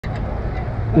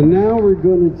And now we're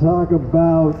going to talk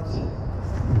about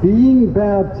being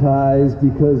baptized,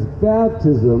 because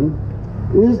baptism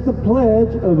is the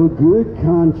pledge of a good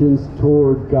conscience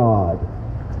toward God.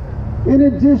 In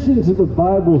addition to the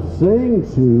Bible saying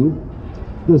to,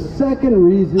 the second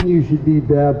reason you should be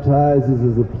baptized is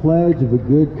as a pledge of a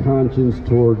good conscience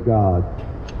toward God.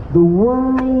 The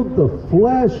world, the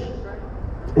flesh,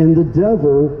 and the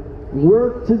devil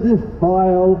work to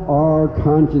defile our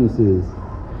consciences.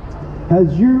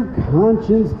 Has your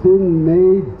conscience been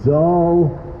made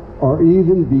dull or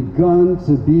even begun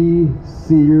to be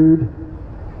seared?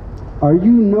 Are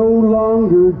you no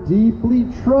longer deeply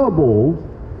troubled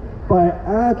by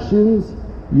actions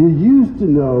you used to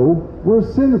know were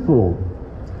sinful?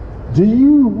 Do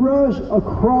you rush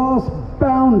across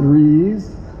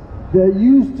boundaries that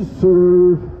used to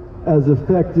serve as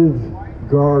effective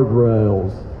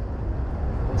guardrails?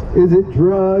 Is it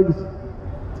drugs?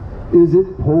 Is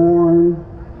it porn?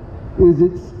 Is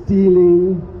it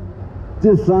stealing?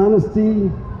 Dishonesty?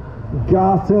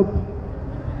 Gossip?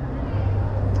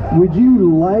 Would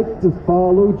you like to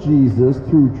follow Jesus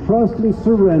through trust and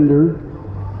surrender,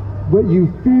 but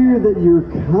you fear that your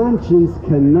conscience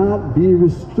cannot be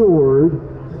restored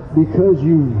because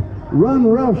you've run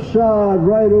roughshod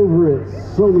right over it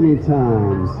so many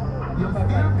times?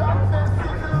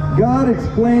 God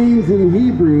explains in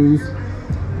Hebrews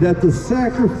that the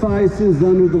sacrifices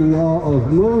under the law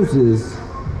of Moses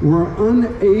were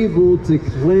unable to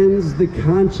cleanse the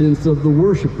conscience of the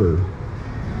worshiper.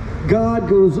 God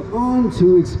goes on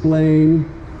to explain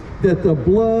that the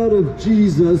blood of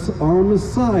Jesus, our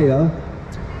Messiah,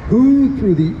 who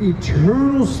through the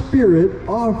eternal Spirit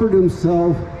offered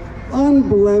himself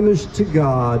unblemished to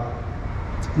God,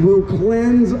 will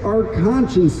cleanse our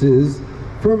consciences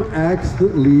from acts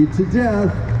that lead to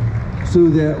death, so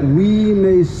that we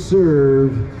may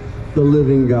serve the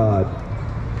living God.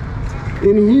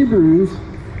 In Hebrews,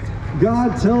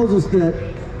 God tells us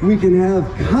that we can have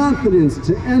confidence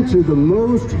to enter the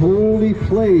most holy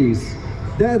place.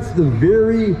 That's the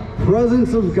very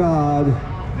presence of God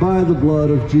by the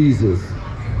blood of Jesus.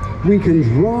 We can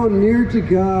draw near to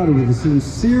God with a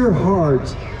sincere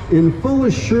heart in full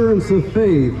assurance of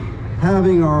faith,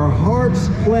 having our hearts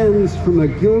cleansed from a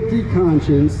guilty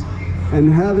conscience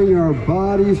and having our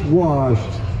bodies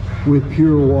washed with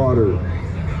pure water.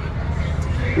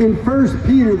 In 1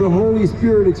 Peter, the Holy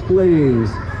Spirit explains,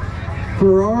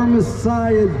 "For our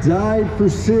Messiah died for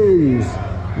sins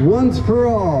once for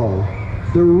all,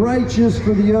 the righteous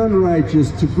for the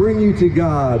unrighteous, to bring you to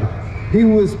God. He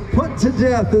was put to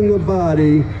death in the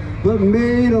body, but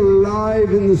made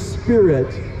alive in the Spirit,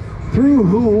 through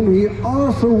whom he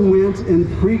also went and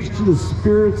preached to the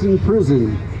spirits in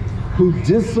prison, who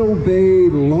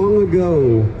disobeyed long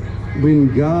ago,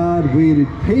 when God waited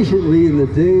patiently in the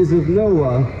days of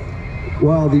Noah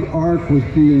while the ark was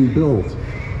being built."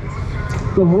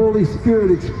 The Holy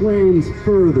Spirit explains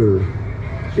further,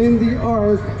 in the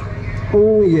ark,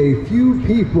 only a few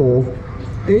people,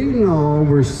 8 in all,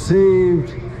 were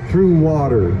saved through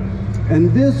water.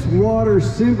 And this water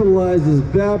symbolizes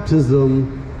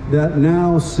baptism that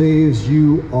now saves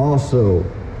you also.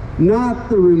 Not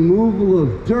the removal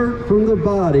of dirt from the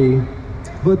body,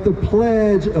 but the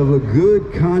pledge of a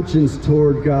good conscience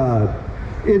toward God.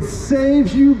 It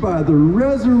saves you by the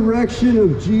resurrection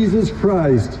of Jesus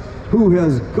Christ, who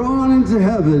has gone into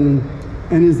heaven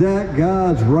and is at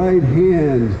God's right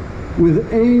hand,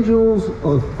 with angels,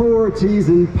 authorities,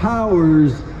 and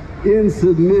powers in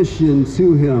submission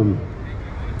to him.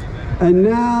 And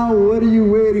now, what are you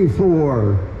waiting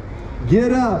for?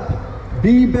 Get up,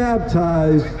 be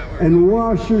baptized, and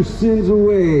wash your sins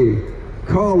away,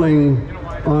 calling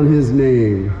on his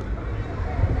name.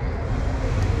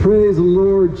 Praise the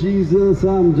Lord Jesus.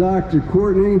 I'm Dr.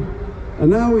 Courtney, and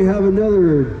now we have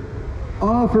another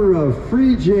offer of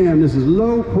free jam. This is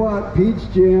Loquat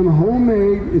Peach Jam,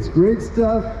 homemade. It's great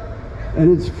stuff, and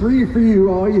it's free for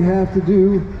you. All you have to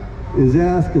do is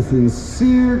ask a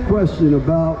sincere question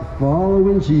about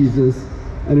following Jesus.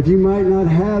 And if you might not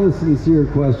have a sincere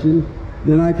question,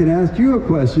 then I can ask you a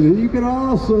question, and you can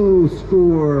also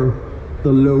score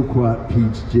the Loquat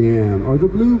Peach Jam or the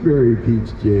Blueberry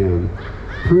Peach Jam.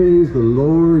 Praise the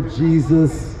Lord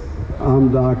Jesus. I'm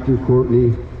Dr.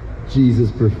 Courtney,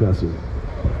 Jesus Professor.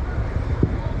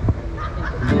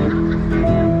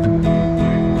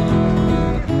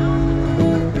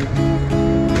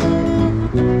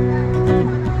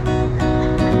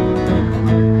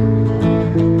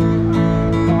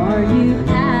 Are you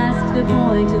past the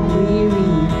point of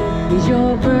weary? Is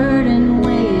your burden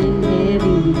weighing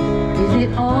heavy? Is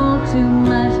it all too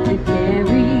much to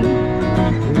carry?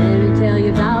 Let me tell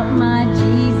you about my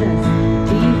Jesus.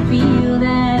 Do you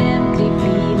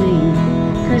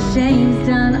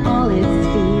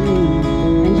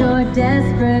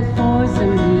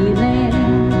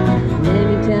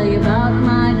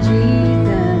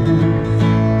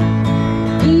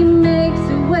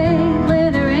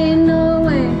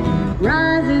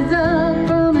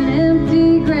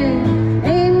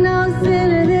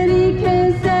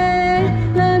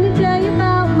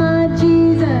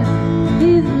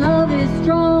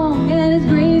and His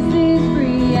grace is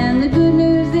free. And the good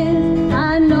news is,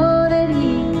 I know that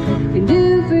He can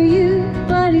do for you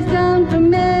what He's done for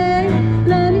me.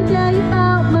 Let me tell you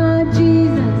about my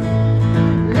Jesus.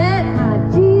 Let my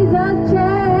Jesus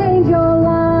change your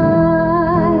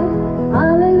life.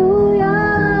 Hallelujah.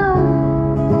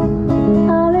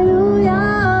 Hallelujah.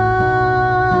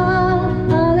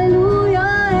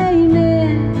 Hallelujah.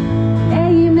 Amen.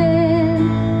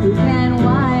 Amen. Who can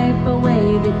wipe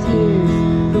away the tears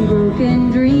from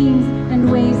broken dreams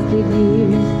and wasted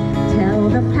years? Tell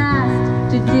the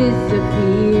past to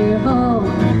disappear. Oh,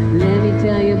 let me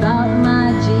tell you about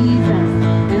my Jesus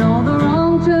and all the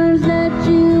wrong turns that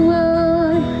you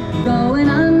would go and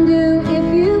undo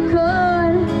if you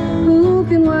could. Who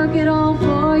can work it all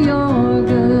for your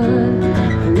good?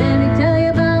 Let me tell you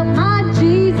about my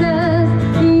Jesus.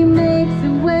 He makes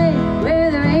a way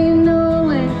where there ain't no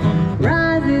way.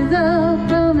 Rises up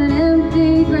from an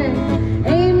empty grave.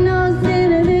 Ain't no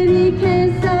sinner that He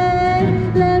can't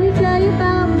save. Let me tell you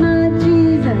about my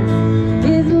Jesus.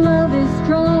 His love is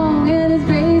strong and His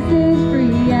grace is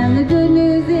free. And the good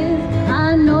news is,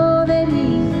 I know that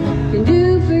He can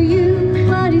do for you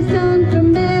what He's done for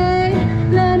me.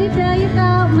 Let me tell you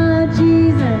about my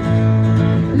Jesus.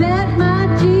 Let my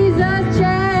Jesus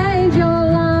change your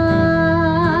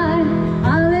life.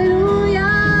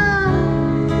 Hallelujah.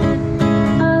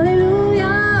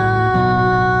 Hallelujah.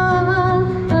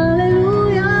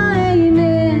 Hallelujah.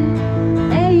 Amen.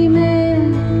 Amen.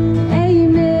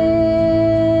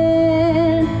 Amen.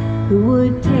 Who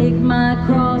would take my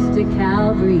cross to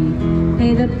Calvary,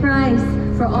 pay the price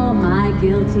for all my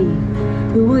guilty?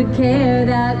 Who would care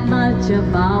that much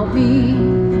about me?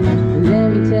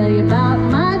 Let me tell you about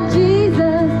my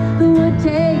Jesus. Who would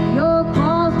take your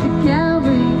cross to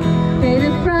Calvary, pay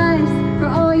the price for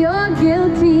all your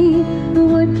guilty? Who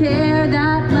would care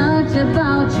that much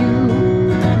about you?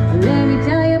 Let me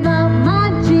tell you about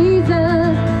my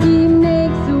Jesus. He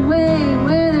makes a way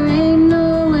where there ain't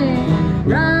no way.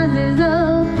 Rises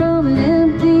up from an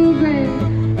empty grave.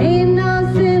 Ain't no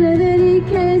sinner that He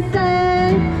can't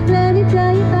save. Let me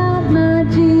tell you about my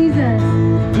Jesus.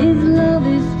 His love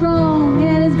is strong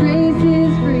and His grace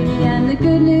is free. And the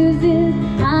good news is,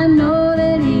 I know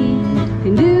that He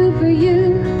can do for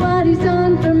you what He's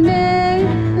done for me.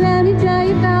 Let me tell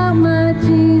you about my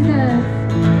Jesus.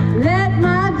 Let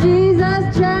my Jesus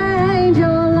change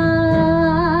your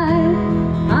life.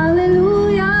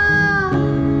 Hallelujah.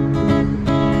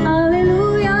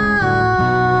 Hallelujah.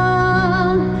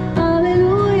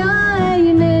 Hallelujah.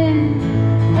 Amen.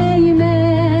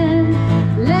 Amen.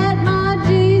 Let my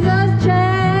Jesus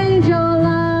change your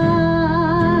life.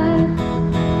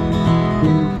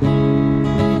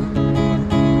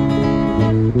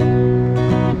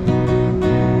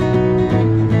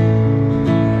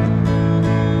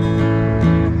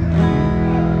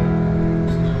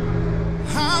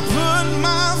 I put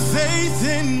my faith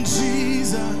in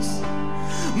Jesus,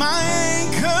 my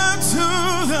anchor to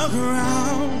the ground.